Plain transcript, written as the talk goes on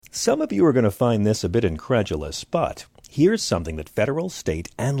Some of you are going to find this a bit incredulous, but here's something that federal, state,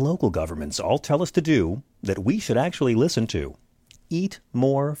 and local governments all tell us to do that we should actually listen to. Eat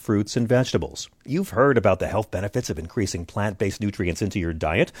more fruits and vegetables. You've heard about the health benefits of increasing plant-based nutrients into your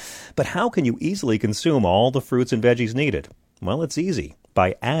diet, but how can you easily consume all the fruits and veggies needed? Well, it's easy.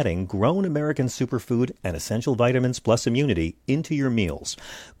 By adding Grown American Superfood and Essential Vitamins Plus Immunity into your meals.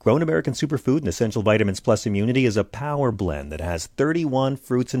 Grown American Superfood and Essential Vitamins Plus Immunity is a power blend that has 31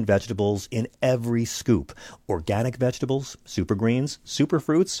 fruits and vegetables in every scoop. Organic vegetables, super greens, super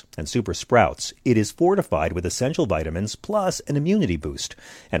fruits, and super sprouts. It is fortified with essential vitamins plus an immunity boost.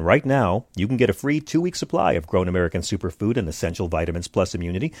 And right now, you can get a free 2-week supply of Grown American Superfood and Essential Vitamins Plus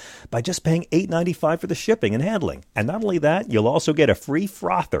Immunity by just paying $8.95 for the shipping and handling. And not only that, you'll also get a free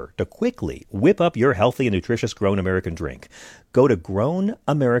frother to quickly whip up your healthy and nutritious Grown American drink. Go to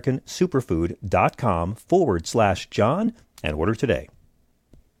grownamericansuperfood.com/John and order today.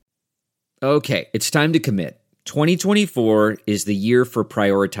 Okay, it's time to commit. 2024 is the year for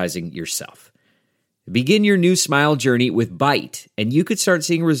prioritizing yourself. Begin your new smile journey with Byte, and you could start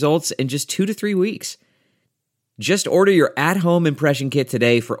seeing results in just 2 to 3 weeks. Just order your at-home impression kit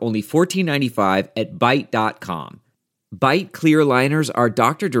today for only $14.95 at Byte.com. Byte clear liners are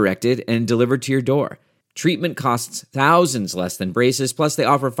doctor-directed and delivered to your door. Treatment costs thousands less than braces, plus they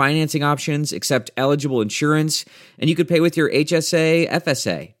offer financing options, accept eligible insurance, and you could pay with your HSA,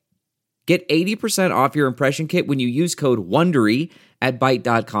 FSA. Get 80% off your impression kit when you use code WONDERY at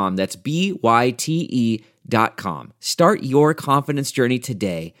Byte.com. That's BYTE.com. Start your confidence journey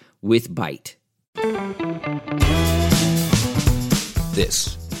today with Byte.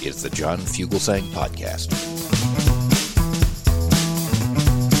 This is the John Fugelsang Podcast.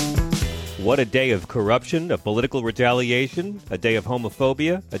 What a day of corruption, of political retaliation, a day of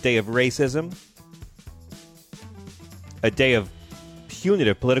homophobia, a day of racism, a day of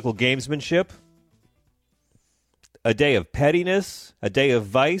punitive political gamesmanship, a day of pettiness, a day of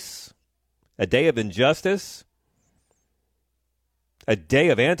vice, a day of injustice, a day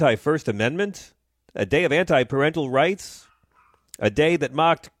of anti-First Amendment, a day of anti-parental rights, a day that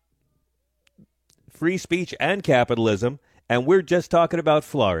mocked free speech and capitalism, and we're just talking about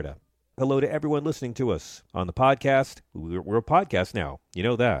Florida. Hello to everyone listening to us on the podcast. We're a podcast now. You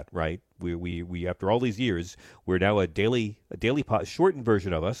know that, right? We after all these years, we're now a daily shortened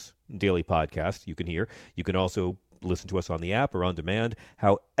version of us, daily podcast you can hear. You can also listen to us on the app or on demand.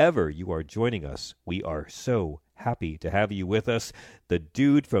 However you are joining us, we are so happy to have you with us. The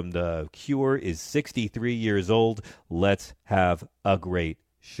dude from The Cure is 63 years old. Let's have a great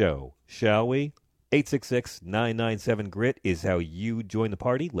show, shall we? 866-997-GRIT is how you join the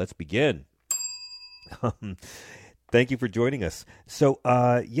party. Let's begin. Thank you for joining us. So,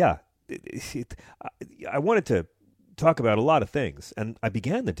 I wanted to talk about a lot of things, and I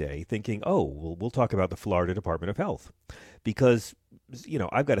began the day thinking, we'll talk about the Florida Department of Health, because,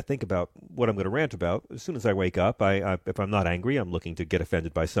 I've got to think about what I'm going to rant about. As soon as I wake up, if I'm not angry, I'm looking to get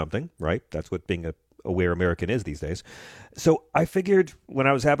offended by something, right? That's what being a aware American is these days. So I figured when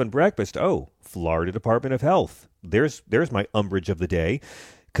I was having breakfast, Florida Department of Health. There's my umbrage of the day,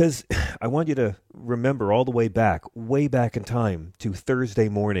 because I want you to remember all the way back in time to Thursday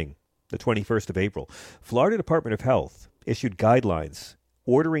morning, the 21st of April. Florida Department of Health issued guidelines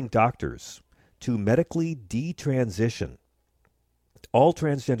ordering doctors to medically detransition all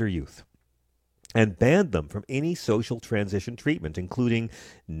transgender youth and banned them from any social transition treatment, including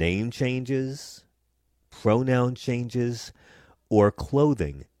name changes, pronoun changes, or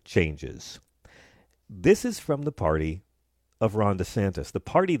clothing changes. This is from the party of Ron DeSantis, the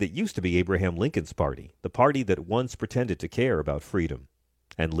party that used to be Abraham Lincoln's party, the party that once pretended to care about freedom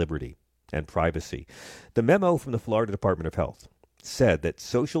and liberty and privacy. The memo from the Florida Department of Health said that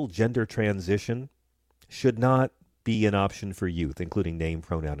social gender transition should not be an option for youth, including name,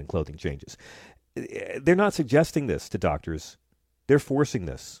 pronoun, and clothing changes. They're not suggesting this to doctors. They're forcing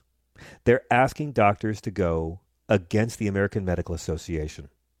this. They're asking doctors to go against the American Medical Association.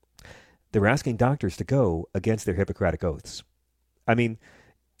 They're asking doctors to go against their Hippocratic oaths. I mean,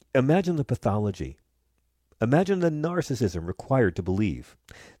 imagine the pathology. Imagine the narcissism required to believe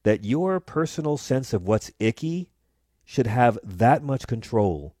that your personal sense of what's icky should have that much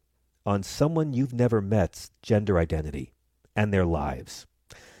control on someone you've never met's gender identity and their lives.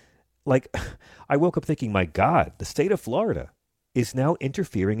 Like, I woke up thinking, my God, the state of Florida is now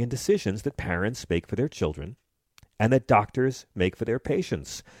interfering in decisions that parents make for their children and that doctors make for their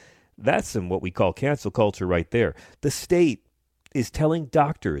patients. That's some what we call cancel culture right there. The state is telling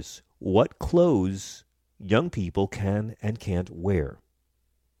doctors what clothes young people can and can't wear.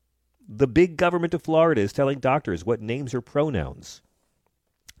 The big government of Florida is telling doctors what names or pronouns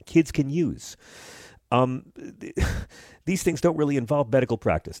kids can use. Um, these things don't really involve medical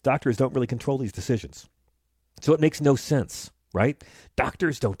practice. Doctors don't really control these decisions. So it makes no sense, right?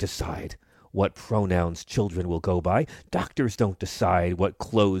 Doctors don't decide what pronouns children will go by. Doctors don't decide what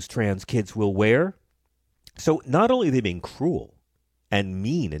clothes trans kids will wear. So not only are they being cruel and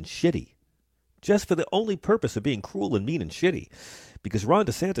mean and shitty, just for the only purpose of being cruel and mean and shitty, because Ron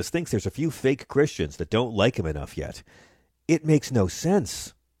DeSantis thinks there's a few fake Christians that don't like him enough yet. It makes no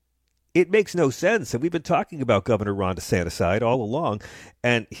sense. It makes no sense. And we've been talking about Governor Ron DeSantis all along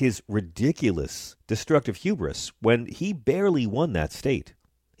and his ridiculous, destructive hubris when he barely won that state.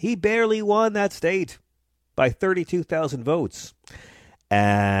 He barely won that state by 32,000 votes.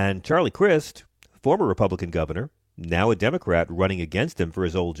 And Charlie Crist, former Republican governor, now a Democrat running against him for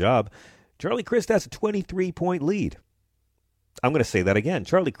his old job, Charlie Crist has a 23-point lead. I'm going to say that again.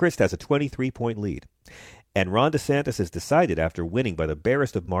 Charlie Crist has a 23-point lead. And Ron DeSantis has decided, after winning by the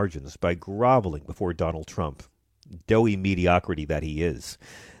barest of margins, by groveling before Donald Trump, doughy mediocrity that he is,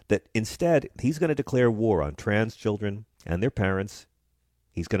 that instead he's going to declare war on trans children and their parents.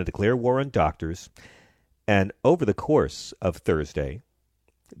 He's going to declare war on doctors. And over the course of Thursday,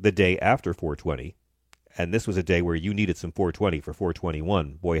 the day after 420, and this was a day where you needed some 420 for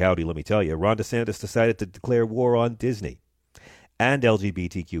 421, boy howdy, let me tell you, Ron DeSantis decided to declare war on Disney and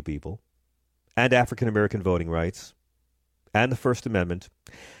LGBTQ people, and African-American voting rights, and the First Amendment,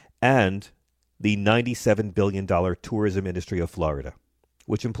 and the $97 billion tourism industry of Florida,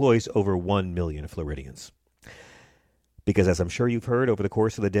 which employs over 1 million Floridians. Because as I'm sure you've heard over the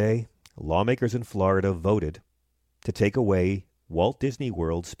course of the day, lawmakers in Florida voted to take away Walt Disney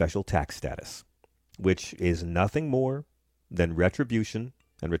World's special tax status, which is nothing more than retribution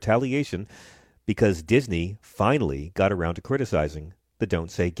and retaliation because Disney finally got around to criticizing the Don't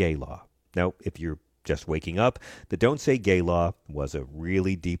Say Gay law. Now, if you're just waking up, the Don't Say Gay law was a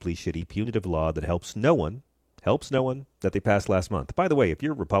really deeply shitty punitive law that helps no one that they passed last month. By the way, if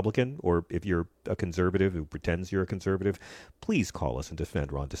you're a Republican or if you're a conservative who pretends you're a conservative, please call us and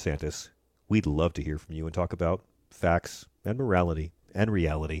defend Ron DeSantis. We'd love to hear from you and talk about facts and morality and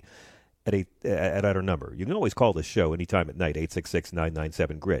reality at our number. You can always call this show anytime at night,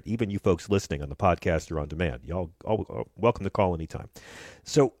 866-997-GRIT. Even you folks listening on the podcast or on demand, y'all welcome to call anytime.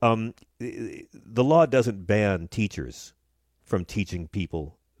 So the law doesn't ban teachers from teaching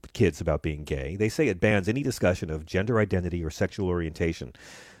kids about being gay. They say it bans any discussion of gender identity or sexual orientation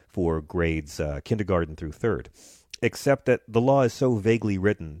for grades kindergarten through third, except that the law is so vaguely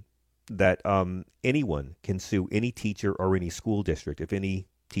written that anyone can sue any teacher or any school district if any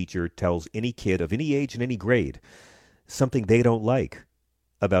teacher tells any kid of any age and any grade something they don't like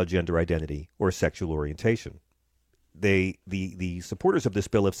about gender identity or sexual orientation. The supporters of this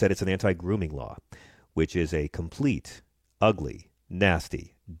bill have said it's an anti-grooming law, which is a complete, ugly,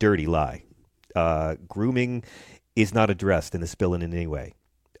 nasty, dirty lie. Grooming is not addressed in this bill in any way.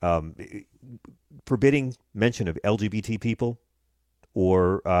 Forbidding mention of LGBT people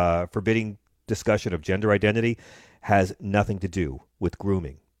or forbidding discussion of gender identity has nothing to do with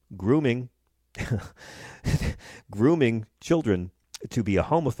grooming. Grooming children to be a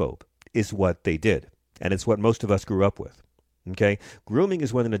homophobe is what they did, and it's what most of us grew up with. Okay? Grooming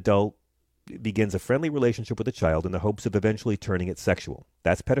is when an adult begins a friendly relationship with a child in the hopes of eventually turning it sexual.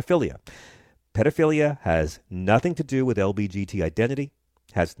 That's pedophilia. Pedophilia has nothing to do with LGBT identity,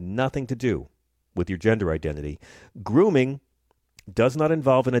 has nothing to do with your gender identity. Grooming does not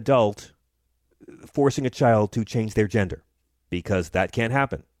involve an adult forcing a child to change their gender, because that can't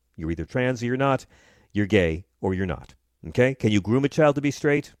happen. You're either trans or you're not. You're gay or you're not. Okay? Can you groom a child to be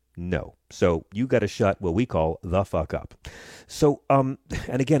straight? No. So you got to shut what we call the fuck up. So, and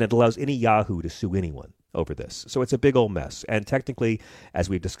again, it allows any Yahoo to sue anyone over this. So it's a big old mess. And technically, as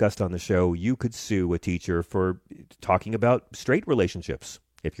we've discussed on the show, you could sue a teacher for talking about straight relationships.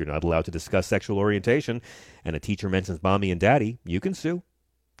 If you're not allowed to discuss sexual orientation and a teacher mentions mommy and daddy, you can sue.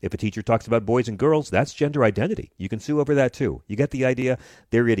 If a teacher talks about boys and girls, that's gender identity. You can sue over that too. You get the idea?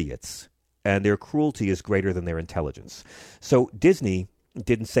 They're idiots, and their cruelty is greater than their intelligence. So Disney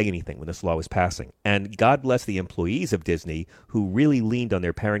didn't say anything when this law was passing. And God bless the employees of Disney who really leaned on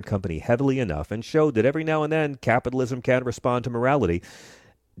their parent company heavily enough and showed that every now and then capitalism can respond to morality.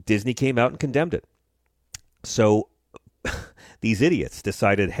 Disney came out and condemned it. So these idiots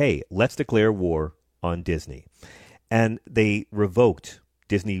decided, hey, let's declare war on Disney. And they revoked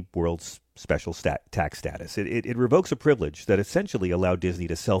Disney World's special tax status. It revokes a privilege that essentially allowed Disney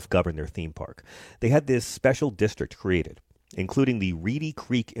to self-govern their theme park. They had this special district created, including the Reedy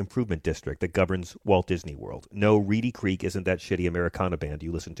Creek Improvement District that governs Walt Disney World. No, Reedy Creek isn't that shitty Americana band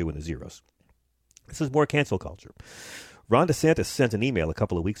you listen to in the Zeros. This is more cancel culture. Ron DeSantis sent an email a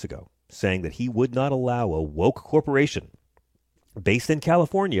couple of weeks ago saying that he would not allow a woke corporation based in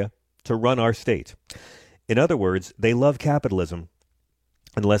California to run our state. In other words, they love capitalism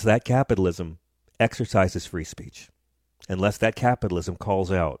unless that capitalism exercises free speech, unless that capitalism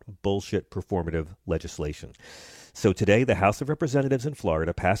calls out bullshit performative legislation. So today, the House of Representatives in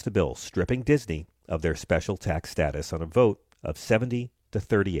Florida passed a bill stripping Disney of their special tax status on a vote of 70 to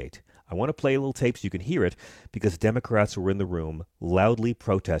 38. I want to play a little tape so you can hear it because Democrats were in the room loudly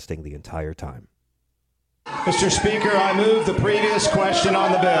protesting the entire time. Mr. Speaker, I move the previous question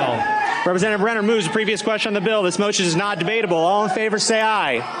on the bill. Representative Renner moves the previous question on the bill. This motion is not debatable. All in favor say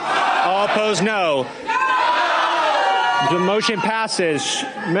aye. All opposed, no. The motion passes.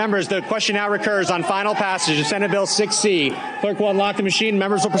 Members, the question now recurs on final passage of Senate Bill 6C. Clerk will unlock the machine.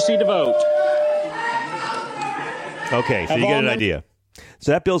 Members will proceed to vote. Okay, so you get an idea.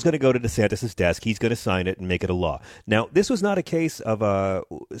 So that bill's going to go to DeSantis' desk. He's going to sign it and make it a law. Now, this was not a case of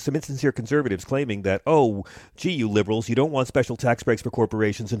some insincere conservatives claiming that, oh, gee, you liberals, you don't want special tax breaks for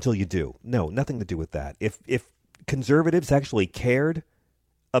corporations until you do. No, nothing to do with that. If conservatives actually cared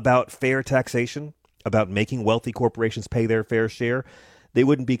about fair taxation, about making wealthy corporations pay their fair share, they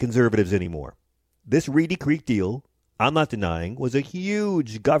wouldn't be conservatives anymore. This Reedy Creek deal, I'm not denying, was a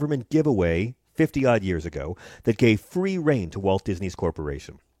huge government giveaway 50-odd years ago that gave free rein to Walt Disney's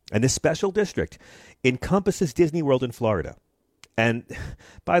corporation. And this special district encompasses Disney World in Florida. And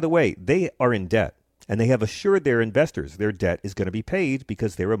by the way, they are in debt. And they have assured their investors their debt is going to be paid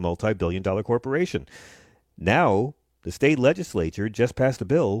because they're a multi-billion-dollar corporation. Now, the state legislature just passed a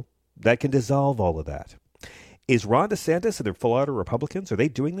bill that can dissolve all of that. Is Ron DeSantis and the Florida Republicans, are they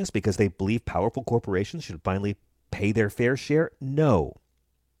doing this because they believe powerful corporations should finally pay their fair share? No.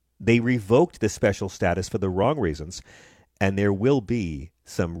 They revoked the special status for the wrong reasons, and there will be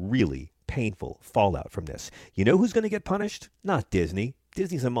some really painful fallout from this. You know who's going to get punished? Not Disney.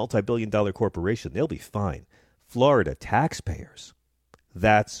 Disney's a multi-billion-dollar corporation. They'll be fine. Florida taxpayers.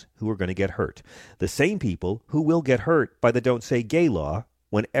 That's who are going to get hurt. The same people who will get hurt by the Don't Say Gay law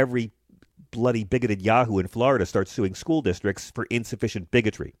when every bloody bigoted yahoo in Florida starts suing school districts for insufficient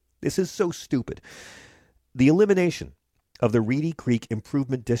bigotry. This is so stupid. The elimination of the Reedy Creek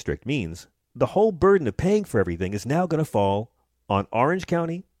Improvement District means the whole burden of paying for everything is now going to fall on Orange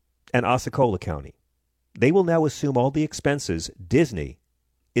County and Osceola County. They will now assume all the expenses Disney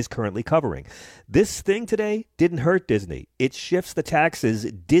is currently covering. This thing today didn't hurt Disney. It shifts the taxes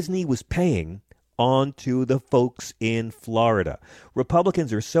Disney was paying onto the folks in Florida.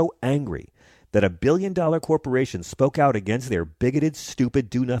 Republicans are so angry that a billion-dollar corporation spoke out against their bigoted, stupid,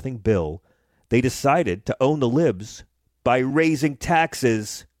 do-nothing bill. They decided to own the libs by raising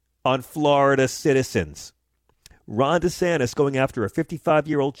taxes on Florida citizens. Ron DeSantis going after a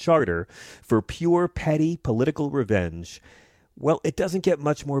 55-year-old charter for pure, petty political revenge. Well, it doesn't get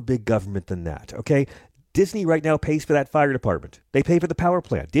much more big government than that, okay? Disney right now pays for that fire department. They pay for the power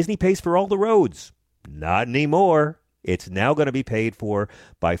plant. Disney pays for all the roads. Not anymore. It's now going to be paid for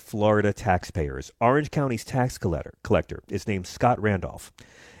by Florida taxpayers. Orange County's tax collector is named Scott Randolph,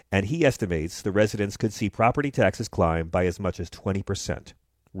 and he estimates the residents could see property taxes climb by as much as 20%.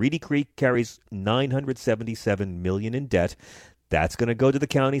 Reedy Creek carries $977 million in debt. That's going to go to the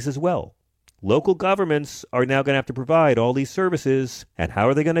counties as well. Local governments are now going to have to provide all these services, and how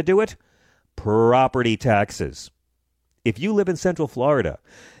are they going to do it? Property taxes. If you live in Central Florida,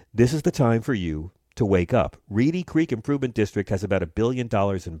 this is the time for you to wake up. Reedy Creek Improvement District has about $1 billion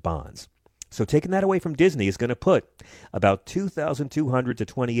in bonds. So taking that away from Disney is going to put about $2,200 to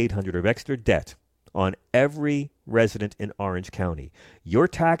 $2,800 of extra debt on every resident in Orange County. Your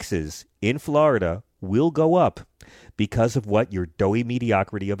taxes in Florida will go up because of what your doughy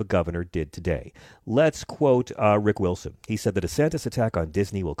mediocrity of a governor did today. Let's quote Rick Wilson. He said the DeSantis attack on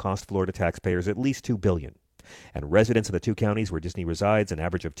Disney will cost Florida taxpayers at least $2 billion. And residents of the two counties where Disney resides an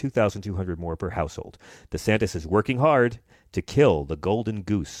average of $2,200 more per household. DeSantis is working hard to kill the golden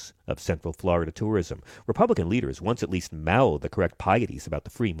goose of Central Florida tourism. Republican leaders once at least mouthed the correct pieties about the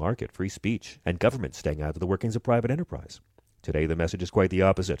free market, free speech, and government staying out of the workings of private enterprise. Today, the message is quite the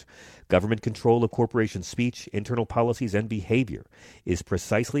opposite. Government control of corporation speech, internal policies, and behavior is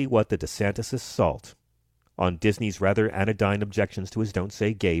precisely what the DeSantis assault on Disney's rather anodyne objections to his Don't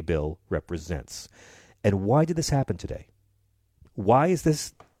Say Gay bill represents. And why did this happen today? Why is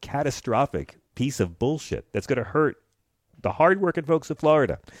this catastrophic piece of bullshit that's going to hurt the hardworking folks of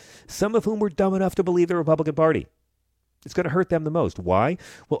Florida, some of whom were dumb enough to believe the Republican Party? It's going to hurt them the most. Why?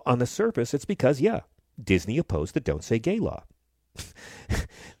 Well, on the surface, it's because, Disney opposed the Don't Say Gay law.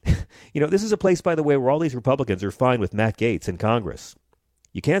 This is a place, by the way, where all these Republicans are fine with Matt Gaetz in Congress.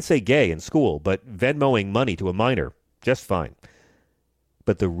 You can't say gay in school, but Venmoing money to a minor, Just fine.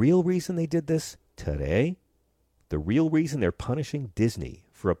 But the real reason they did this today, the real reason they're punishing Disney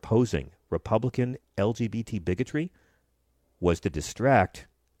for opposing Republican LGBT bigotry was to distract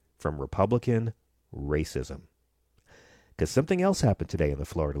from Republican racism. Because something else happened today in the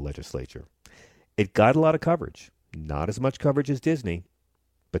Florida legislature. It got a lot of coverage. Not as much coverage as Disney.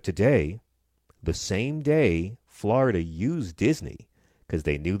 But today, the same day, Florida used Disney because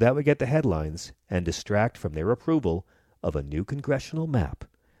they knew that would get the headlines and distract from their approval of a new congressional map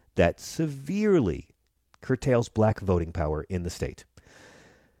that severely curtails black voting power in the state.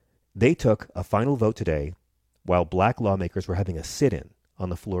 They took a final vote today while black lawmakers were having a sit-in on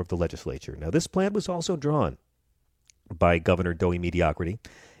the floor of the legislature. Now, this plan was also drawn by Governor Doey Mediocrity,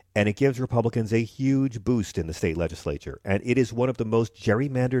 and it gives Republicans a huge boost in the state legislature, and it is one of the most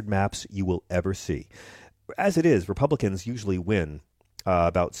gerrymandered maps you will ever see. As it is, Republicans usually win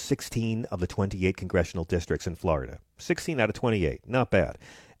about 16 of the 28 congressional districts in Florida. 16 out of 28, not bad.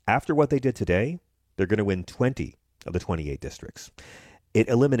 After what they did today, they're going to win 20 of the 28 districts. It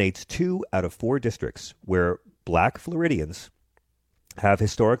eliminates 2 out of 4 districts where black Floridians have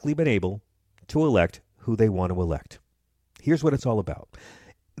historically been able to elect who they want to elect. Here's what it's all about.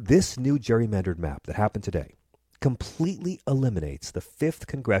 This new gerrymandered map that happened today completely eliminates the 5th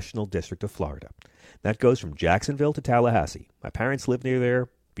congressional district of Florida. That goes from Jacksonville to Tallahassee. My parents live near there,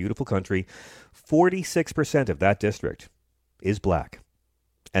 beautiful country. 46% of that district is black,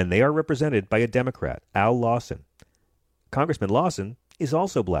 and they are represented by a Democrat, Al Lawson. Congressman Lawson is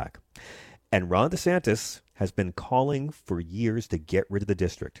also black, and Ron DeSantis has been calling for years to get rid of the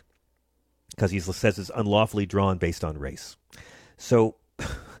district because he says it's unlawfully drawn based on race. So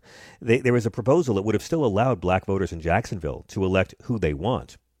there was a proposal that would have still allowed black voters in Jacksonville to elect who they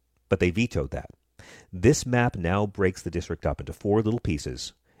want, but they vetoed that. This map now breaks the district up into 4 little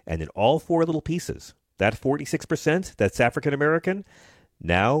pieces, and in all 4 little pieces, that 46% that's African American,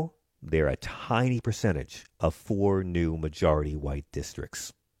 now they're a tiny percentage of 4 new majority white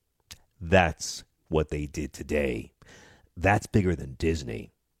districts. That's what they did today. That's bigger than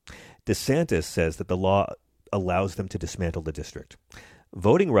Disney. DeSantis says that the law allows them to dismantle the district.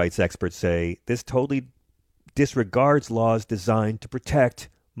 Voting rights experts say this totally disregards laws designed to protect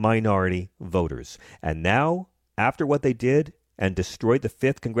minority voters. And now, after what they did and destroyed the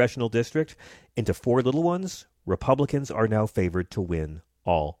 5th congressional district into 4 little ones, Republicans are now favored to win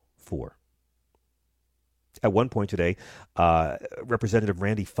all 4. At one point today, Representative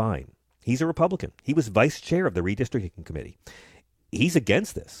Randy Fine, he's a Republican. He was vice chair of the redistricting committee. He's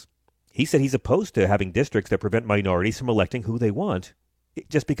against this. He said he's opposed to having districts that prevent minorities from electing who they want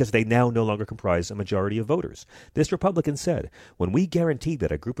just because they now no longer comprise a majority of voters. This Republican said, when we guarantee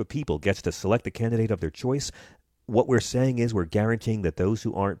that a group of people gets to select the candidate of their choice, what we're saying is we're guaranteeing that those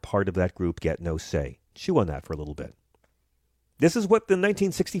who aren't part of that group get no say. Chew on that for a little bit. This is what the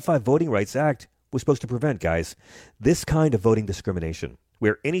 1965 Voting Rights Act was supposed to prevent, guys. This kind of voting discrimination,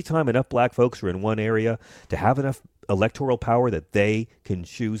 where anytime enough black folks are in one area to have enough electoral power that they can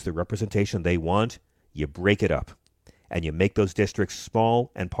choose the representation they want, you break it up. And you make those districts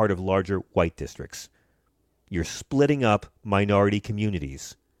small and part of larger white districts. You're splitting up minority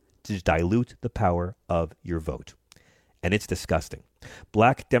communities to dilute the power of your vote. And it's disgusting.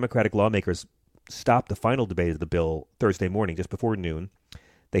 Black Democratic lawmakers stopped the final debate of the bill Thursday morning just before noon.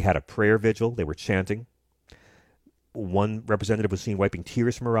 They had a prayer vigil. They were chanting. One representative was seen wiping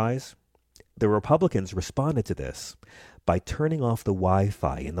tears from her eyes. The Republicans responded to this by turning off the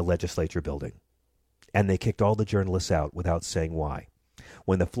Wi-Fi in the legislature building. And they kicked all the journalists out without saying why.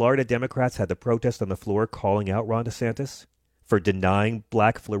 When the Florida Democrats had the protest on the floor calling out Ron DeSantis for denying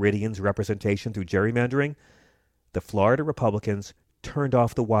black Floridians representation through gerrymandering, the Florida Republicans turned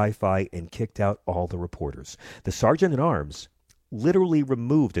off the Wi-Fi and kicked out all the reporters. The sergeant-at-arms literally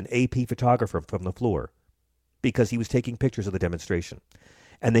removed an AP photographer from the floor because he was taking pictures of the demonstration.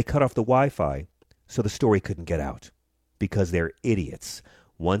 And they cut off the Wi-Fi so the story couldn't get out because they're idiots.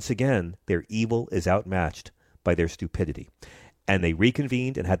 Once again, their evil is outmatched by their stupidity. And they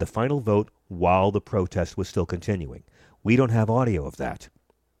reconvened and had the final vote while the protest was still continuing. We don't have audio of that.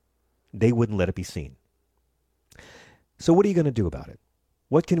 They wouldn't let it be seen. So what are you going to do about it?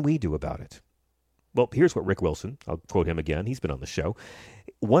 What can we do about it? Well, here's what Rick Wilson, I'll quote him again, he's been on the show.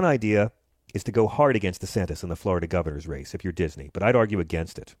 One idea is to go hard against DeSantis in the Florida governor's race if you're Disney, but I'd argue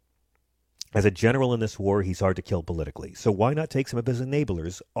against it. As a general in this war, he's hard to kill politically, so why not take some of his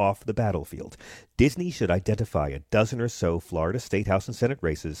enablers off the battlefield? Disney should identify a dozen or so Florida State House and Senate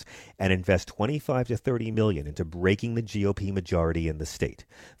races and invest $25 to $30 million into breaking the GOP majority in the state.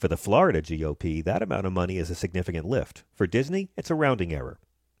 For the Florida GOP, that amount of money is a significant lift. For Disney, it's a rounding error.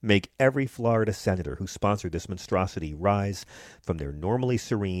 make every Florida senator who sponsored this monstrosity rise from their normally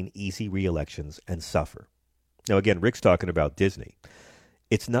serene, easy re-elections and suffer. Now, again, Rick's talking about Disney.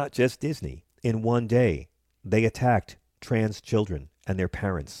 It's not just Disney. In one day, they attacked trans children and their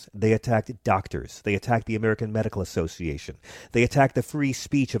parents. They attacked doctors. They attacked the American Medical Association. They attacked the free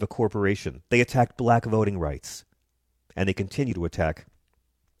speech of a corporation. They attacked black voting rights. And they continue to attack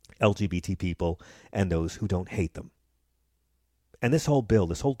LGBT people and those who don't hate them. And this whole bill,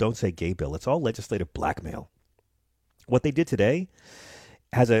 this whole Don't Say Gay bill, it's all legislative blackmail. What they did today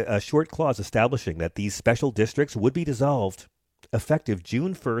has a short clause establishing that these special districts would be dissolved effective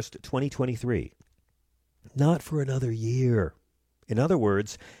June 1st, 2023. Not for another year. In other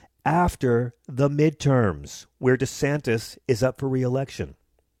words, after the midterms, where DeSantis is up for re-election.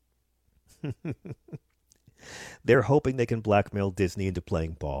 They're hoping they can blackmail Disney into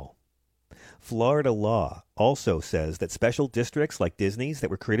playing ball. Florida law also says that special districts like Disney's that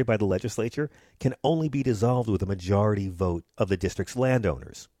were created by the legislature can only be dissolved with a majority vote of the district's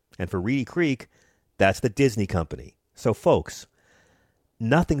landowners. And for Reedy Creek, that's the Disney company. So, folks,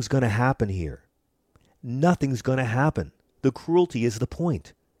 nothing's going to happen here. Nothing's going to happen. The cruelty is the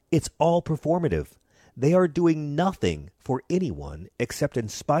point. It's all performative. They are doing nothing for anyone except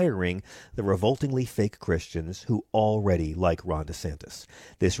inspiring the revoltingly fake Christians who already like Ron DeSantis.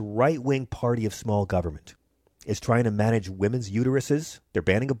 This right-wing party of small government is trying to manage women's uteruses. They're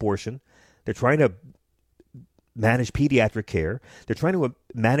banning abortion. They're trying to manage pediatric care. They're trying to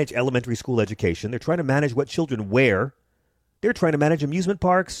manage elementary school education. They're trying to manage what children wear. They're trying to manage amusement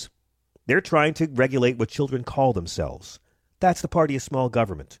parks. They're trying to regulate what children call themselves. That's the party of small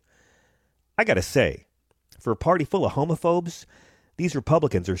government. I got to say, for a party full of homophobes, these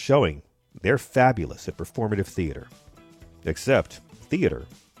Republicans are showing they're fabulous at performative theater. Except theater,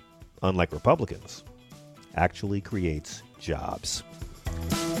 unlike Republicans, actually creates jobs.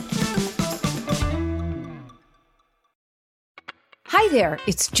 Hi there,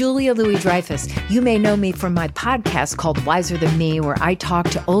 it's Julia Louis-Dreyfus. You may know me from my podcast called Wiser Than Me, where I talk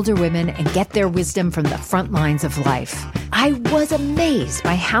to older women and get their wisdom from the front lines of life. I was amazed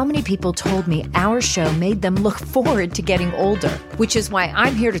by how many people told me our show made them look forward to getting older, which is why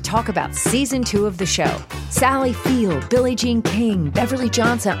I'm here to talk about Season 2 of the show. Sally Field, Billie Jean King, Beverly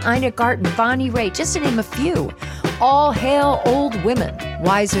Johnson, Ina Garten, Bonnie Raitt, just to name a few. All hail old women.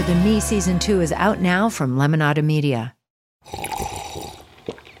 Wiser Than Me Season 2 is out now from Lemonada Media.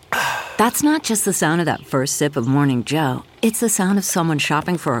 That's not just the sound of that first sip of Morning Joe. It's the sound of someone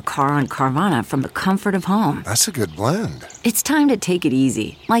shopping for a car on Carvana from the comfort of home. That's a good blend. It's time to take it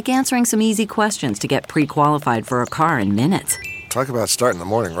easy, like answering some easy questions to get pre-qualified for a car in minutes. Talk about starting the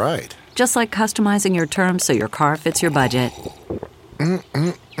morning right. Just like customizing your terms so your car fits your budget.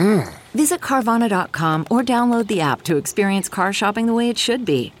 Visit Carvana.com or download the app to experience car shopping the way it should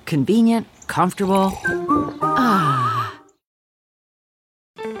be. Convenient, comfortable. Ah.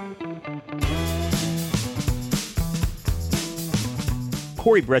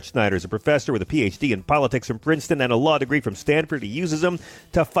 Corey Bretschneider is a professor with a PhD in politics from Princeton and a law degree from Stanford. He uses them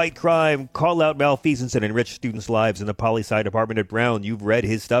to fight crime, call out malfeasance, and enrich students' lives in the poli-sci department at Brown. You've read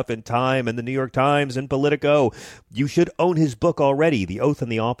his stuff in Time and the New York Times and Politico. You should own his book already, The Oath in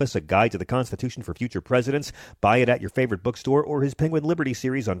the Office, A Guide to the Constitution for Future Presidents. Buy it at your favorite bookstore, or his Penguin Liberty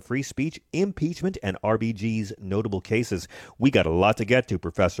series on free speech, impeachment, and RBG's notable cases. We got a lot to get to,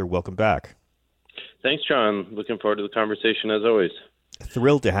 Professor. Welcome back. Thanks, John. Looking forward to the conversation as always.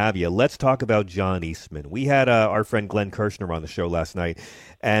 Thrilled to have you. Let's talk about John Eastman. We had our friend Glenn Kirshner on the show last night,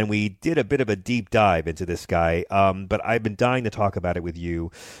 and we did a bit of a deep dive into this guy, but I've been dying to talk about it with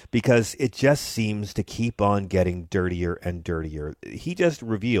you because it just seems to keep on getting dirtier and dirtier. He just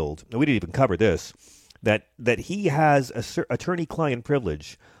revealed, we didn't even cover this, that he has attorney-client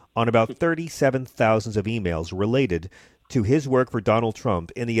privilege on about 37,000 of emails related to his work for Donald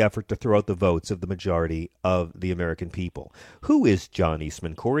Trump in the effort to throw out the votes of the majority of the American people. Who is John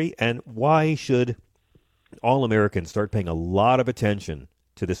Eastman, Corey, and why should all Americans start paying a lot of attention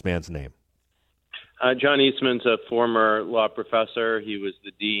to this man's name? John Eastman's a former law professor. He was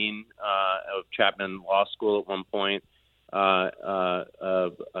the dean of Chapman Law School at one point,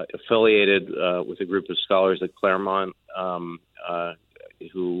 affiliated with a group of scholars at Claremont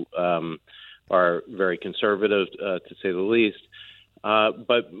who are very conservative, to say the least.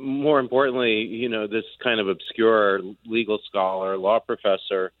 But more importantly, this kind of obscure legal scholar, law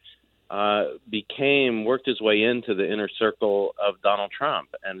professor, worked his way into the inner circle of Donald Trump,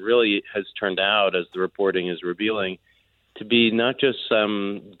 and really has turned out, as the reporting is revealing, to be not just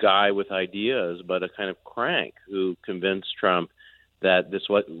some guy with ideas, but a kind of crank who convinced Trump that this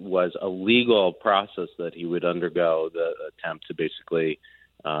was a legal process that he would undergo, the attempt to basically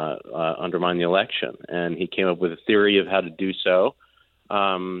undermine the election. And he came up with a theory of how to do so,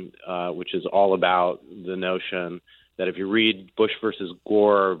 which is all about the notion that if you read Bush versus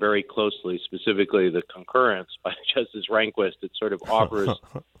Gore very closely, specifically the concurrence by Justice Rehnquist, it sort of offers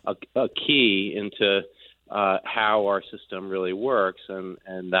a key into how our system really works,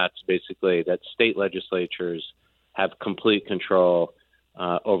 and that's basically that state legislatures have complete control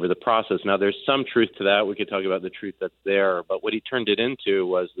over the process. Now, there's some truth to that. We could talk about the truth that's there, but what he turned it into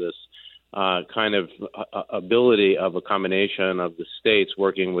was this kind of ability of a combination of the states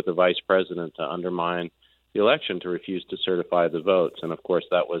working with the vice president to undermine the election, to refuse to certify the votes. And, of course,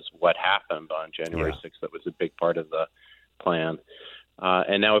 that was what happened on January 6th. That was a big part of the plan.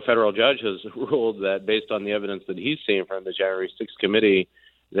 And now a federal judge has ruled that, based on the evidence that he's seen from the January 6th committee,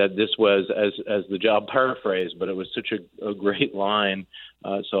 that this was, as the job paraphrased, but it was such a great line,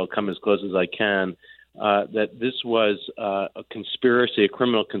 so I'll come as close as I can, that this was a conspiracy, a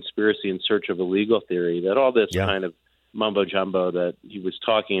criminal conspiracy in search of a legal theory, that all this kind of mumbo-jumbo that he was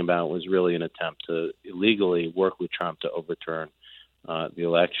talking about was really an attempt to illegally work with Trump to overturn the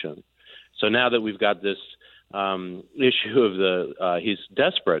election. So now that we've got this issue of he's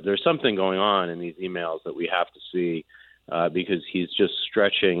desperate, there's something going on in these emails that we have to see, because he's just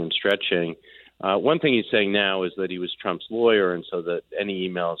stretching and stretching. One thing he's saying now is that he was Trump's lawyer, and so that any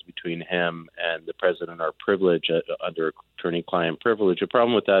emails between him and the president are privileged under attorney-client privilege. The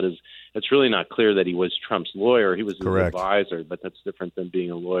problem with that is it's really not clear that he was Trump's lawyer. He was his advisor, but that's different than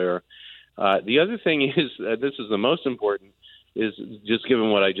being a lawyer. The other thing is, this is the most important, is just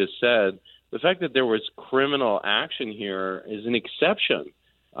given what I just said, the fact that there was criminal action here is an exception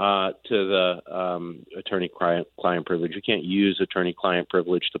to the attorney-client privilege. You can't use attorney-client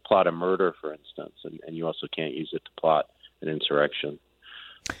privilege to plot a murder, for instance, and you also can't use it to plot an insurrection.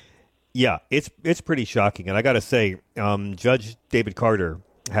 Yeah, it's pretty shocking. And I got to say, Judge David Carter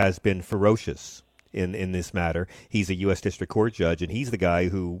has been ferocious in this matter. He's a U.S. District Court judge, and he's the guy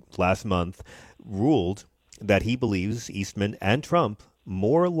who last month ruled that he believes Eastman and Trump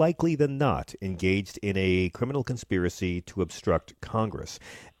more likely than not engaged in a criminal conspiracy to obstruct Congress.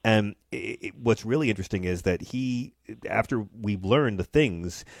 And what's really interesting is that after we've learned the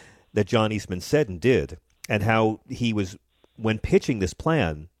things that John Eastman said and did, and how he was, when pitching this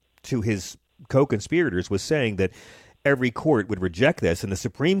plan to his co-conspirators, was saying that every court would reject this and the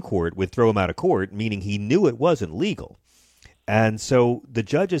Supreme Court would throw him out of court, meaning he knew it wasn't legal. And so the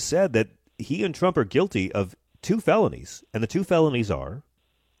judges said that he and Trump are guilty of 2 felonies, and the 2 felonies are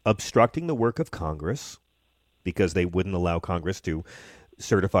obstructing the work of Congress, because they wouldn't allow Congress to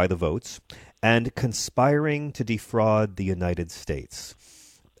certify the votes, and conspiring to defraud the United States.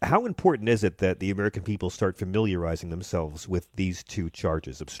 How important is it that the American people start familiarizing themselves with these 2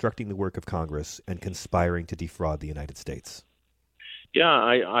 charges, obstructing the work of Congress and conspiring to defraud the United States? Yeah,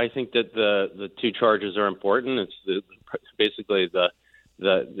 I think that the 2 charges are important. It's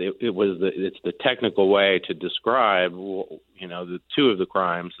it's the technical way to describe, the 2 of the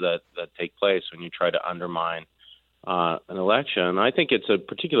crimes that take place when you try to undermine an election. I think it's a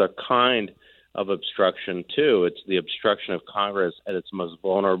particular kind of obstruction too. It's the obstruction of Congress at its most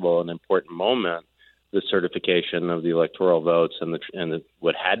vulnerable and important moment, the certification of the electoral votes and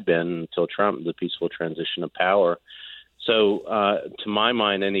what had been until Trump, the peaceful transition of power. So, to my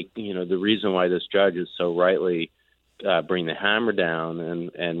mind, the reason why this judge is so rightly bring the hammer down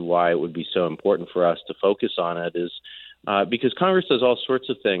and why it would be so important for us to focus on it is because Congress does all sorts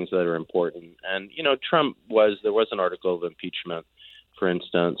of things that are important. And, there was an article of impeachment, for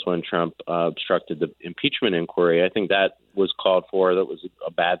instance, when Trump obstructed the impeachment inquiry. I think that was called for. That was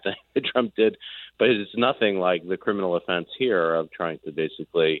a bad thing that Trump did. But it's nothing like the criminal offense here of trying to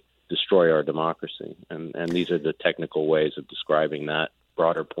basically destroy our democracy. And these are the technical ways of describing that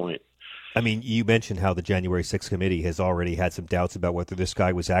broader point. I mean, you mentioned how the January 6th committee has already had some doubts about whether this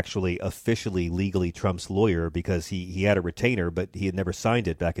guy was actually officially legally Trump's lawyer, because he had a retainer, but he had never signed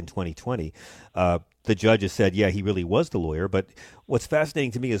it back in 2020. The judge has said, yeah, he really was the lawyer. But what's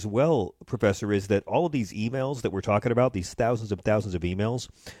fascinating to me as well, Professor, is that all of these emails that we're talking about, these thousands of emails,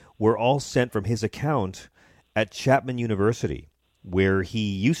 were all sent from his account at Chapman University, where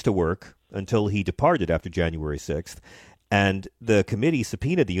he used to work until he departed after January 6th. And the committee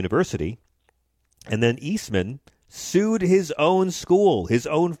subpoenaed the university, and then Eastman sued his own school, his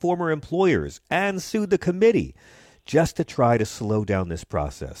own former employers, and sued the committee just to try to slow down this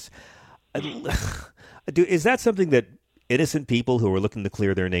process. Is that something that innocent people who are looking to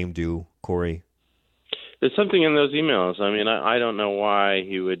clear their name do, Corey? There's something in those emails. I mean, I don't know why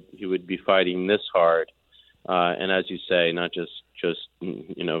he would be fighting this hard, and as you say, not just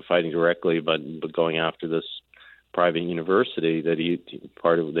fighting directly, but going after this private university that he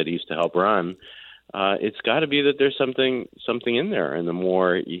used to help run. It's got to be that there's something in there, and the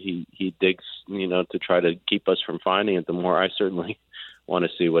more he digs, to try to keep us from finding it, the more I certainly want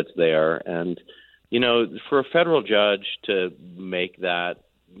to see what's there. And for a federal judge to make that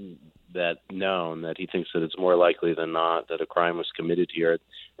known, that he thinks that it's more likely than not that a crime was committed here,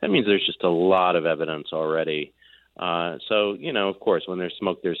 that means there's just a lot of evidence already. So of course, when there's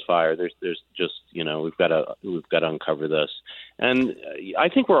smoke, there's fire. There's just we've got to uncover this, and I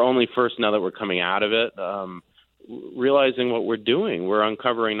think we're only first now that we're coming out of it, realizing what we're doing. We're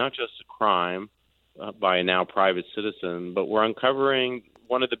uncovering not just a crime by a now private citizen, but we're uncovering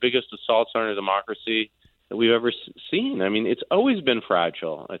one of the biggest assaults on our democracy that we've ever seen. I mean, it's always been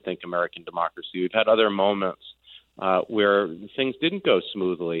fragile, I think, American democracy. We've had other moments where things didn't go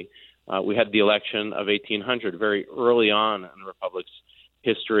smoothly. We had the election of 1800 very early on in the Republic's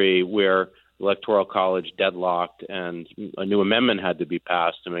history, where the Electoral College deadlocked and a new amendment had to be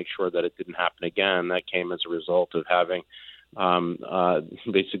passed to make sure that it didn't happen again. That came as a result of having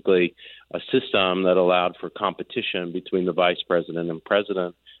basically a system that allowed for competition between the vice president and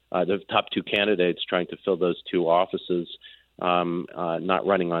president, the top two candidates trying to fill those two offices, not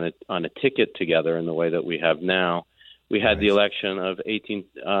running on a ticket together in the way that we have now. We had the election of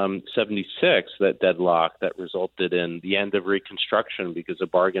 1876 that deadlocked, that resulted in the end of Reconstruction because a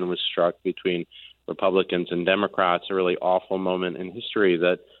bargain was struck between Republicans and Democrats, a really awful moment in history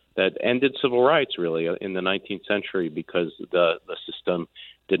that ended civil rights really in the 19th century because the system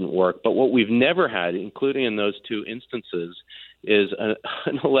didn't work. But what we've never had, including in those two instances, is an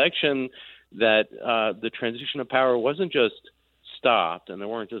election that the transition of power wasn't just stopped and there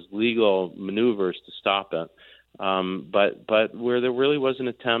weren't just legal maneuvers to stop it. But where there really was an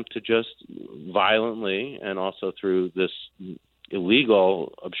attempt to just violently and also through this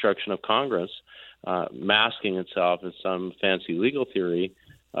illegal obstruction of Congress, masking itself as some fancy legal theory,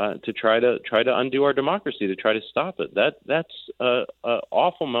 to try to undo our democracy, to try to stop it. That's an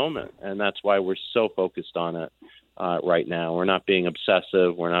awful moment, and that's why we're so focused on it right now. We're not being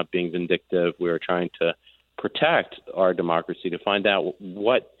obsessive. We're not being vindictive. We're trying to protect our democracy, to find out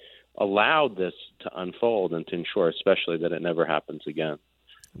what allowed this to unfold and to ensure especially that it never happens again.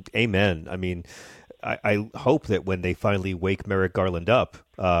 Amen. I mean, I hope that when they finally wake Merrick Garland up,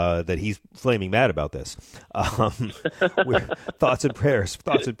 that he's flaming mad about this. Thoughts and prayers.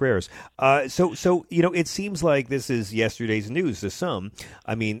 So it seems like this is yesterday's news to some.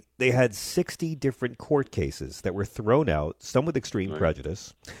 I mean, they had 60 different court cases that were thrown out, some with extreme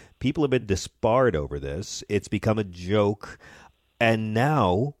prejudice. People have been disbarred over this. It's become a joke. And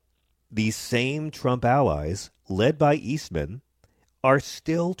now these same Trump allies, led by Eastman, are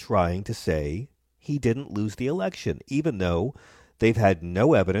still trying to say he didn't lose the election, even though they've had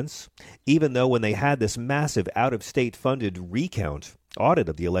no evidence, even though when they had this massive out-of-state funded recount audit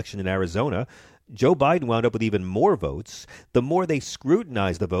of the election in Arizona, Joe Biden wound up with even more votes. The more they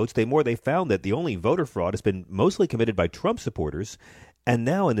scrutinized the votes, the more they found that the only voter fraud has been mostly committed by Trump supporters. And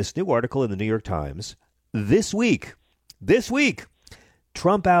now in this new article in the New York Times, this week,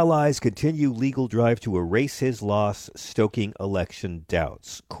 Trump allies continue legal drive to erase his loss, stoking election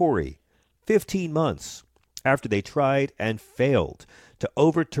doubts. Corey, 15 months after they tried and failed to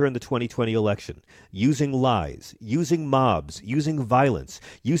overturn the 2020 election, using lies, using mobs, using violence,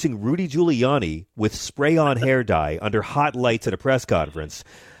 using Rudy Giuliani with spray-on hair dye under hot lights at a press conference,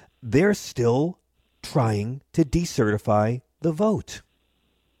 they're still trying to decertify the vote.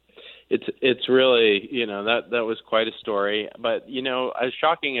 It's really, that was quite a story. But, as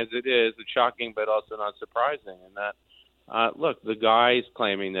shocking as it is, it's shocking but also not surprising. And that, look, the guy's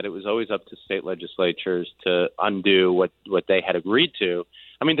claiming that it was always up to state legislatures to undo what they had agreed to.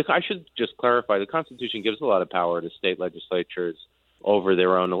 I mean, I should just clarify, the Constitution gives a lot of power to state legislatures over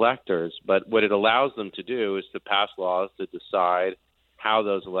their own electors. But what it allows them to do is to pass laws to decide how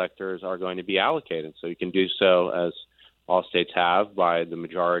those electors are going to be allocated. So you can do so, as all states have, by the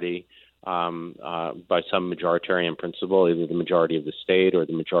majority, by some majoritarian principle, either the majority of the state or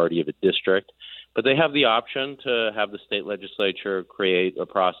the majority of a district. But they have the option to have the state legislature create a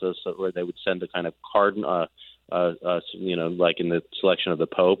process where they would send a kind of cardinal, like in the selection of the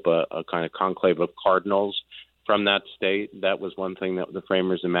Pope, a kind of conclave of cardinals from that state. That was one thing that the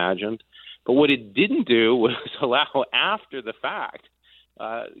framers imagined. But what it didn't do was allow after the fact,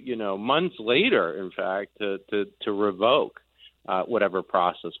 months later, in fact, to revoke whatever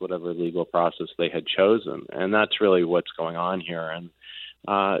legal process they had chosen. And that's really what's going on here. And,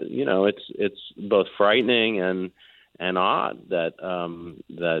 it's both frightening and odd that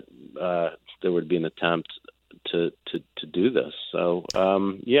there would be an attempt to do this. So,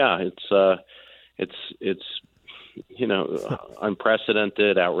 it's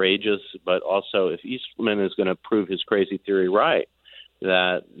unprecedented, outrageous, but also if Eastman is going to prove his crazy theory right,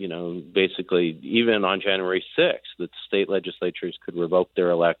 that, basically even on January 6th, that state legislatures could revoke their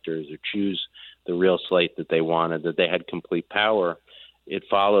electors or choose the real slate that they wanted, that they had complete power, it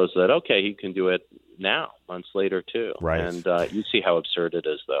follows that, okay, he can do it now, months later, too. Right. And you see how absurd it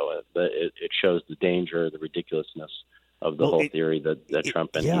is, though. It shows the danger, the ridiculousness of the whole theory that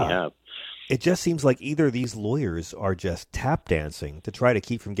Trump and he have. It just seems like either these lawyers are just tap dancing to try to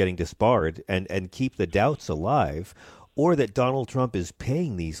keep from getting disbarred and keep the doubts alive, or that Donald Trump is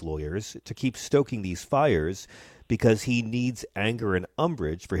paying these lawyers to keep stoking these fires because he needs anger and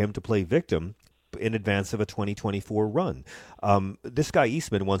umbrage for him to play victim in advance of a 2024 run. This guy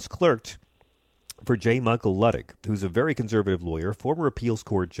Eastman once clerked for J. Michael Luttig, who's a very conservative lawyer, former appeals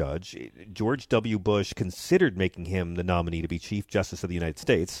court judge. George W. Bush considered making him the nominee to be Chief Justice of the United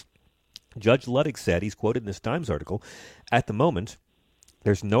States. Judge Luttig said, he's quoted in this Times article, "At the moment,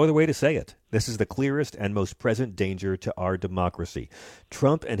 there's no other way to say it. This is the clearest and most present danger to our democracy.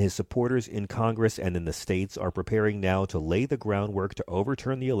 Trump and his supporters in Congress and in the states are preparing now to lay the groundwork to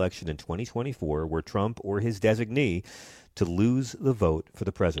overturn the election in 2024 were Trump or his designee to lose the vote for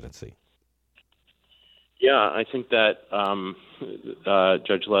the presidency." Yeah, I think that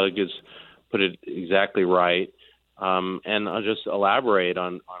Judge Luttig has put it exactly right. And I'll just elaborate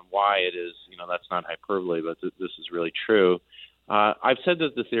on why it is, that's not hyperbole, but this is really true. I've said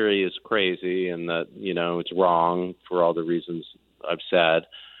that the theory is crazy and that, it's wrong for all the reasons I've said.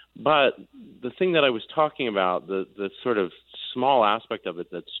 But the thing that I was talking about, the sort of small aspect of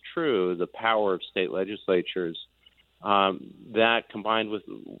it that's true, the power of state legislatures, that combined with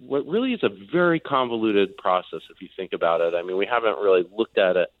what really is a very convoluted process, if you think about it. I mean, we haven't really looked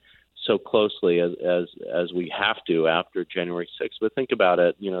at it so closely as we have to after January 6th. But think about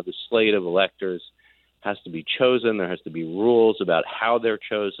it, the slate of electors has to be chosen. There has to be rules about how they're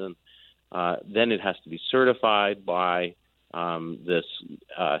chosen. Then it has to be certified by this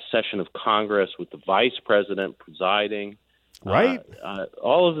session of Congress with the vice president presiding. Right.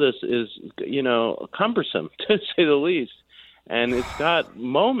 All of this is, cumbersome, to say the least. And it's got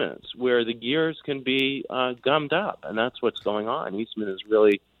moments where the gears can be gummed up, and that's what's going on. Eastman is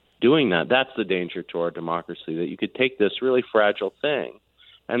really doing that. That's the danger to our democracy, that you could take this really fragile thing.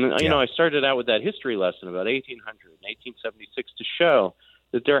 And, I started out with that history lesson about 1800 and 1876 to show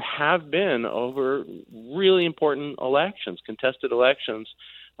that there have been over really important elections, contested elections,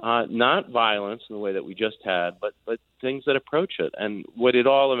 not violence in the way that we just had, but things that approach it. And what it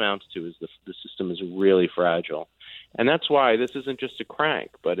all amounts to is the system is really fragile. And that's why this isn't just a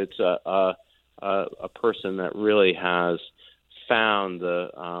crank, but it's a person that really has found the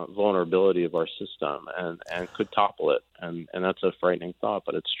vulnerability of our system and could topple it. And that's a frightening thought,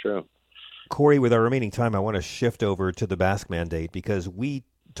 but it's true. Corey, with our remaining time, I want to shift over to the mask mandate because we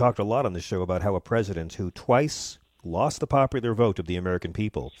talked a lot on the show about how a president who twice lost the popular vote of the American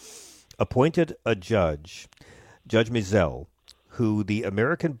people appointed a judge, Judge Mizell, who the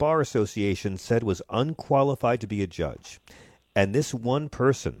American Bar Association said was unqualified to be a judge. And this one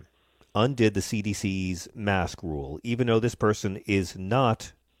person undid the CDC's mask rule, even though this person is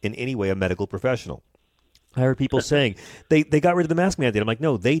not in any way a medical professional. I heard people saying they got rid of the mask mandate. I'm like,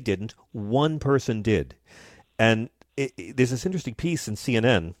 no, they didn't. One person did. And there's this interesting piece in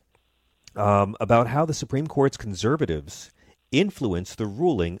CNN about how the Supreme Court's conservatives influenced the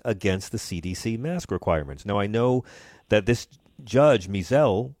ruling against the CDC mask requirements. Now, I know that this judge,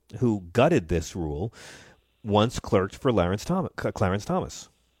 Mizell, who gutted this rule, once clerked for Clarence Thomas.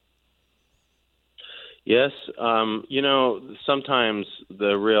 Yes. Sometimes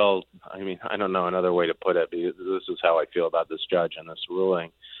I don't know another way to put it, because this is how I feel about this judge and this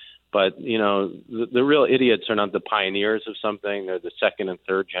ruling. But, the real idiots are not the pioneers of something. They're the second and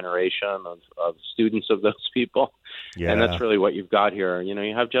third generation of students of those people. Yeah. And that's really what you've got here.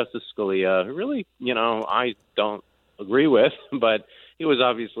 You have Justice Scalia, who really, I don't agree with, but he was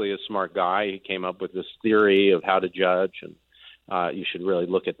obviously a smart guy. He came up with this theory of how to judge, and you should really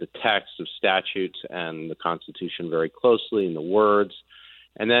look at the text of statutes and the Constitution very closely and the words.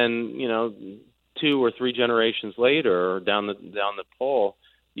 And then, 2 or 3 generations later, down the pole,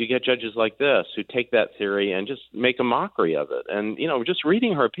 you get judges like this who take that theory and just make a mockery of it. And, just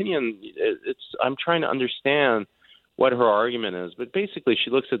reading her opinion, I'm trying to understand what her argument is. But basically, she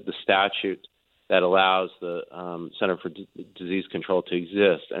looks at the statute that allows the Center for Disease Control to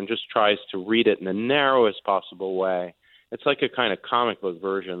exist and just tries to read it in the narrowest possible way. It's like a kind of comic book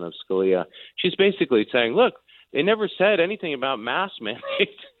version of Scalia. She's basically saying, look, they never said anything about mask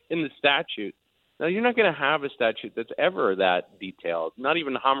mandates in the statute. Now, you're not going to have a statute that's ever that detailed, not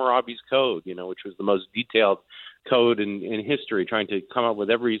even Hammurabi's Code, which was the most detailed code in history, trying to come up with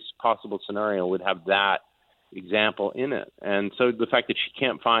every possible scenario would have that example in it. And so the fact that she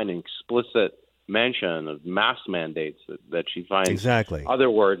can't find an explicit mention of mask mandates, that she finds exactly other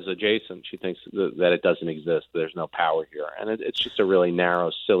words adjacent, she thinks that it doesn't exist, there's no power here. And it's just a really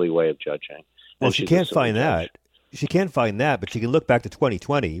narrow, silly way of judging. Well, she can't find that. She can't find that, but she can look back to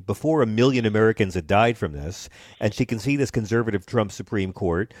 2020, before 1 million Americans had died from this, and she can see this conservative Trump Supreme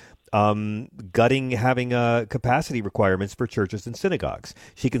Court gutting having capacity requirements for churches and synagogues.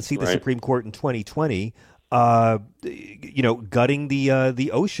 She can see the Supreme Court in 2020, gutting the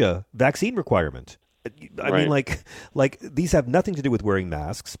OSHA vaccine requirement. I mean, like these have nothing to do with wearing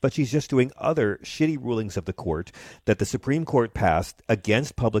masks, but she's just doing other shitty rulings of the court that the Supreme Court passed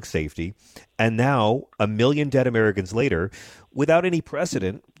against public safety. And now, 1 million dead Americans later, without any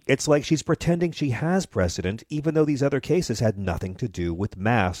precedent, it's like she's pretending she has precedent, even though these other cases had nothing to do with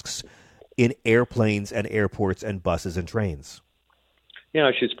masks in airplanes and airports and buses and trains.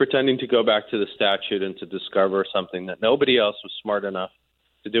 Yeah, she's pretending to go back to the statute and to discover something that nobody else was smart enough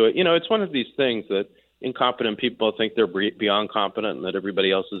to do it. It's one of these things that incompetent people think they're beyond competent and that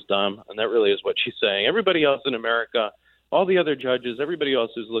everybody else is dumb. And that really is what she's saying. Everybody else in America, all the other judges, everybody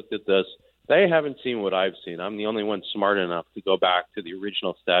else who's looked at this, they haven't seen what I've seen. I'm the only one smart enough to go back to the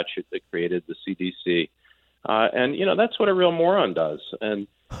original statute that created the CDC. And that's what a real moron does. And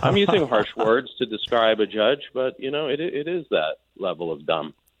I'm using harsh words to describe a judge, but, it is that level of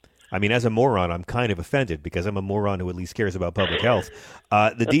dumb. I mean, as a moron, I'm kind of offended because I'm a moron who at least cares about public health.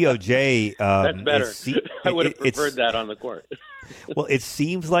 The DOJ... That's better. I would have preferred that on the court. Well, it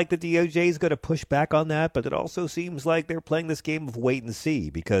seems like the DOJ is going to push back on that, but it also seems like they're playing this game of wait and see,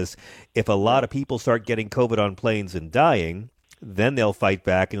 because if a lot of people start getting COVID on planes and dying, then they'll fight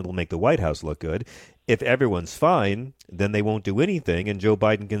back and it'll make the White House look good. If everyone's fine, then they won't do anything, and Joe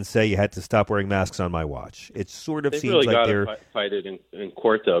Biden can say you had to stop wearing masks on my watch. It sort of seems really like they're fight it in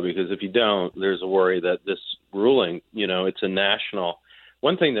court, though, because if you don't, there's a worry that this ruling, it's a national.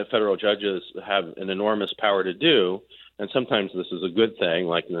 One thing that federal judges have an enormous power to do, and sometimes this is a good thing,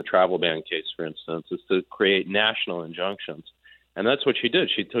 like in the travel ban case, for instance, is to create national injunctions, and that's what she did.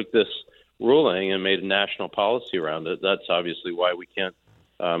 She took this ruling and made a national policy around it. That's obviously why we can't.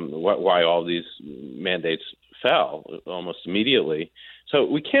 Why all these mandates fell almost immediately. So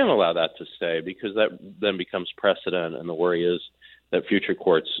we can't allow that to stay, because that then becomes precedent, and the worry is that future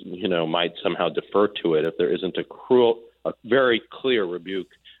courts, might somehow defer to it if there isn't a very clear rebuke,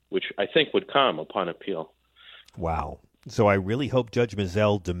 which I think would come upon appeal. Wow. So I really hope Judge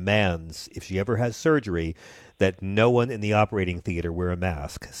Mizell demands, if she ever has surgery, that no one in the operating theater wear a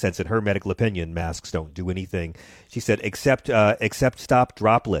mask, since in her medical opinion, masks don't do anything. She said, except stop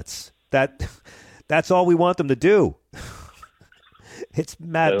droplets. That's all we want them to do. It's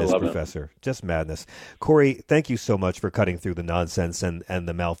madness, Professor. Just madness. Corey, thank you so much for cutting through the nonsense and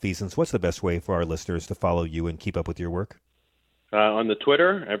the malfeasance. What's the best way for our listeners to follow you and keep up with your work? On the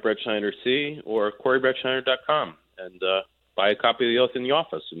Twitter, at Brett Schneider C, or CoreyBrettSchneider.com. And buy a copy of The Oath in the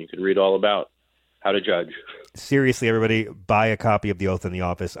Office, and you can read all about how to judge. Seriously, everybody, buy a copy of The Oath in the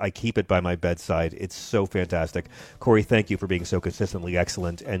Office. I keep it by my bedside. It's so fantastic. Corey, thank you for being so consistently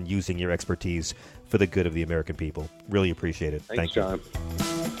excellent and using your expertise for the good of the American people. Really appreciate it. Thanks, thank you. John.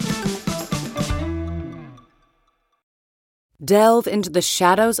 Delve into the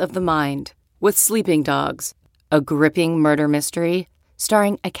shadows of the mind with Sleeping Dogs, a gripping murder mystery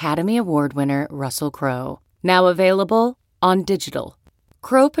starring Academy Award winner Russell Crowe. Now available on digital.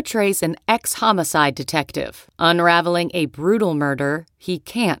 Crowe portrays an ex-homicide detective unraveling a brutal murder he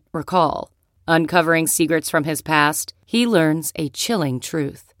can't recall. Uncovering secrets from his past, he learns a chilling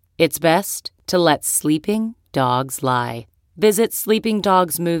truth. It's best to let sleeping dogs lie. Visit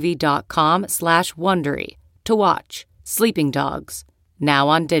sleepingdogsmovie.com/Wondery to watch Sleeping Dogs, now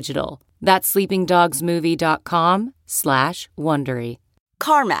on digital. That's sleepingdogsmovie.com/Wondery.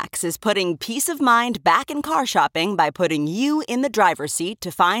 CarMax is putting peace of mind back in car shopping by putting you in the driver's seat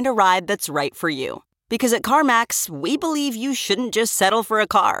to find a ride that's right for you. Because at CarMax, we believe you shouldn't just settle for a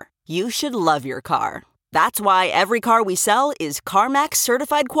car. You should love your car. That's why every car we sell is CarMax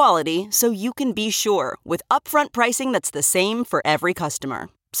certified quality, so you can be sure with upfront pricing that's the same for every customer.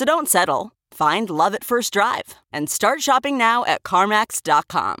 So don't settle. Find love at first drive and start shopping now at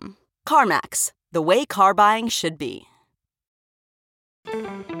CarMax.com. CarMax, the way car buying should be.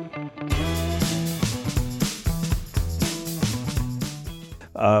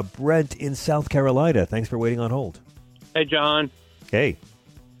 Brent in South Carolina. Thanks for waiting on hold. Hey, John. Hey.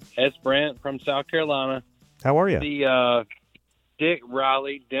 It's Brent from South Carolina. How are you? The Dick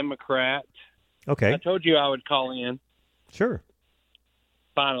Riley, Democrat. Okay. I told you I would call in. Sure.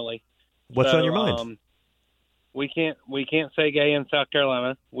 Finally. What's on your mind? We can't say gay in South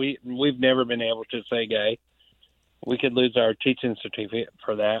Carolina. We've never been able to say gay. We could lose our teaching certificate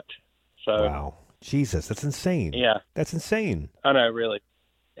for that. So wow, Jesus, that's insane. Yeah, that's insane. I know, really.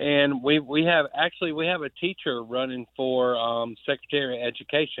 And we have a teacher running for Secretary of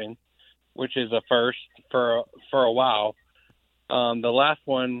Education, which is a first for a while. The last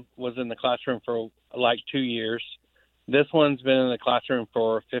one was in the classroom for like 2 years. This one's been in the classroom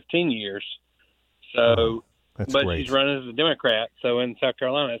for 15 years. So, but great. she's running as a Democrat. So in South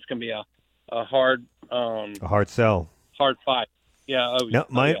Carolina, it's going to be a hard sell, hard fight. Yeah. Now,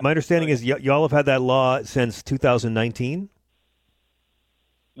 my understanding is y'all have had that law since 2019.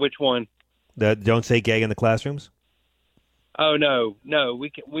 Which one? The don't say gay in the classrooms. Oh no,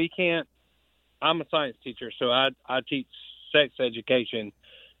 we can't. I'm a science teacher, so I teach sex education.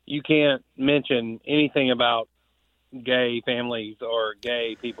 You can't mention anything about gay families or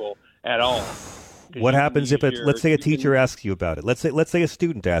gay people at all. What happens if let's say a teacher asks you about it? Let's say a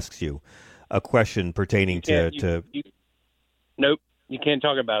student asks you a question pertaining to. Nope, you can't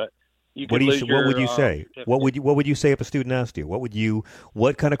talk about it. What would you say? What would you say if a student asked you?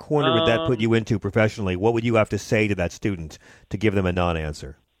 What kind of corner would that put you into professionally? What would you have to say to that student to give them a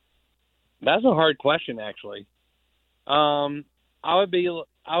non-answer? That's a hard question, actually. I would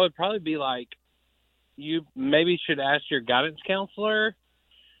probably be like, you maybe should ask your guidance counselor.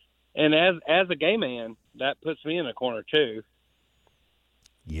 And as a gay man, that puts me in a corner too.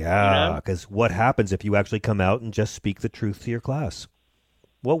 Yeah, because what happens if you actually come out and just speak the truth to your class?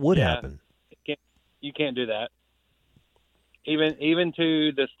 What would happen? You can't do that. Even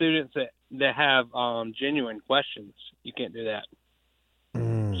to the students that have genuine questions, you can't do that.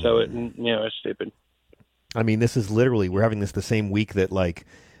 So it's stupid. I mean, this is literally, we're having this the same week that like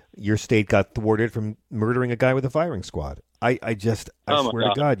your state got thwarted from murdering a guy with a firing squad. I swear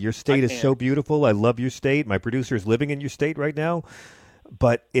to God, your state is so beautiful. I love your state. My producer is living in your state right now,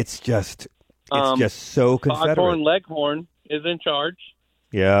 but it's just so Confederate. Foghorn Leghorn is in charge.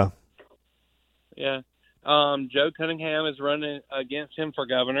 Yeah. Yeah. Joe Cunningham is running against him for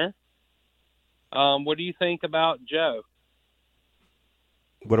governor. What do you think about Joe?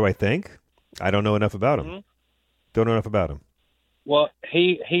 What do I think? I don't know enough about him. Mm-hmm. Don't know enough about him. Well,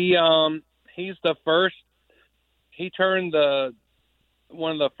 he's the first. He turned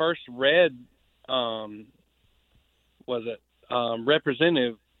one of the first red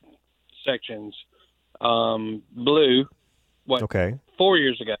representative sections blue. Okay. 4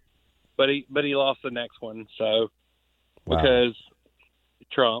 years ago, but he lost the next one. So because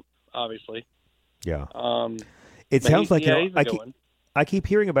Trump, obviously. Yeah. It sounds like I keep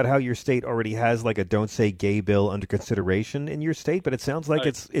hearing about how your state already has like a "Don't Say Gay" bill under consideration in your state, but it sounds like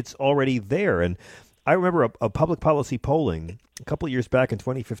it's already there. And I remember a public policy polling a couple of years back in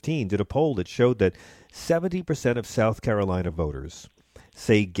 2015 did a poll that showed that 70% of South Carolina voters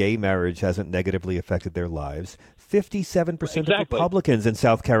say gay marriage hasn't negatively affected their lives. 57% of Republicans in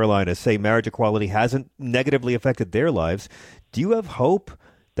South Carolina say marriage equality hasn't negatively affected their lives. Do you have hope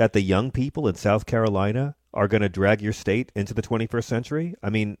that the young people in South Carolina are going to drag your state into the 21st century? I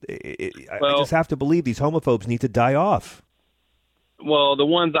mean, I just have to believe these homophobes need to die off. Well, the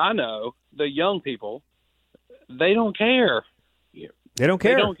ones I know, the young people, they don't care. They don't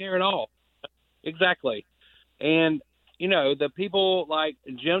care. They don't care at all. Exactly. And, the people like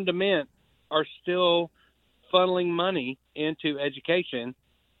Jim DeMint are still funneling money into education,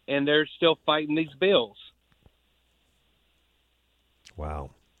 and they're still fighting these bills.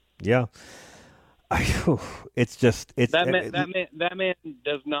 Wow. Yeah. That man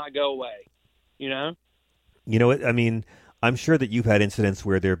does not go away. You know what? I mean, I'm sure that you've had incidents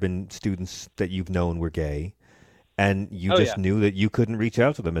where there have been students that you've known were gay, and you knew that you couldn't reach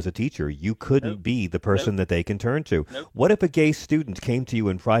out to them as a teacher. You couldn't be the person that they can turn to. What if a gay student came to you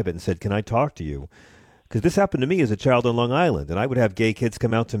in private and said, "Can I talk to you?" Because this happened to me as a child on Long Island, and I would have gay kids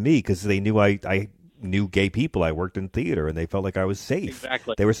come out to me because they knew I knew gay people. I worked in theater, and they felt like I was safe.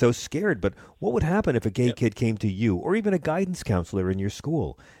 Exactly. They were so scared. But what would happen if a gay kid came to you, or even a guidance counselor in your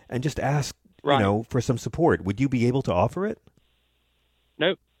school, and just asked, for some support? Would you be able to offer it?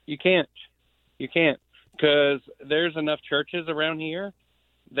 Nope, you can't. You can't, because there's enough churches around here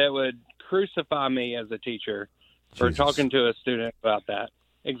that would crucify me as a teacher for talking to a student about that.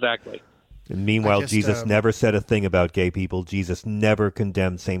 Exactly. And meanwhile, Jesus never said a thing about gay people. Jesus never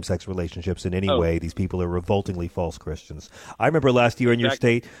condemned same-sex relationships in any way. These people are revoltingly false Christians. I remember last year in your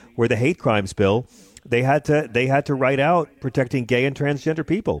state where the hate crimes bill, they had to write out protecting gay and transgender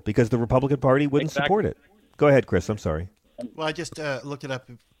people because the Republican Party wouldn't support it. Go ahead, Chris. I'm sorry. Well, I just looked it up.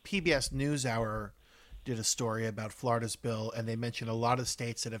 PBS NewsHour did a story about Florida's bill, and they mentioned a lot of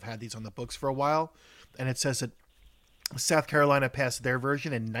states that have had these on the books for a while. And it says that South Carolina passed their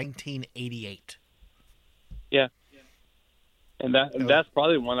version in 1988. Yeah. And that's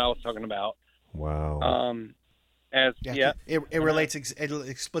probably the one I was talking about. Wow. It relates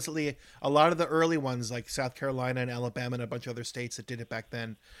explicitly. A lot of the early ones, like South Carolina and Alabama and a bunch of other states that did it back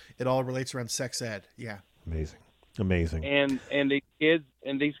then, it all relates around sex ed. Yeah. Amazing. And these kids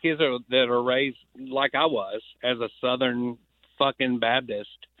that are raised like I was as a Southern fucking Baptist.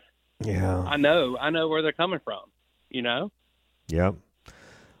 Yeah. I know where they're coming from. You know. Yeah.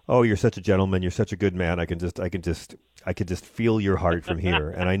 Oh, you're such a gentleman. You're such a good man. I can just feel your heart from here,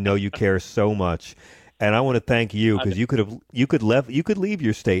 and I know you care so much. And I want to thank you because you could leave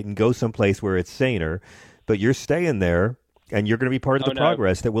your state and go someplace where it's saner, but you're staying there, and you're going to be part of the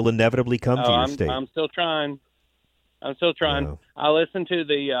progress that will inevitably come to your state. I'm still trying. Yeah. I listened to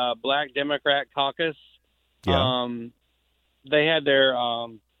the Black Democrat Caucus. Yeah. They had their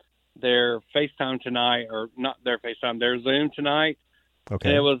FaceTime tonight, or not their FaceTime, their Zoom tonight. Okay.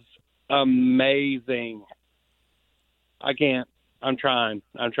 And it was amazing. I can't. I'm trying,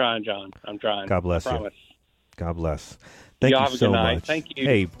 John. I'm trying. God bless I you. promise. God bless. Thank Y'all you have a so good night. much. Thank you.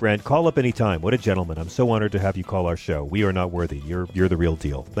 Hey, Brent, call up anytime. What a gentleman. I'm so honored to have you call our show. We are not worthy. You're the real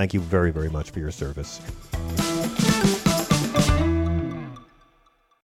deal. Thank you very, very much for your service.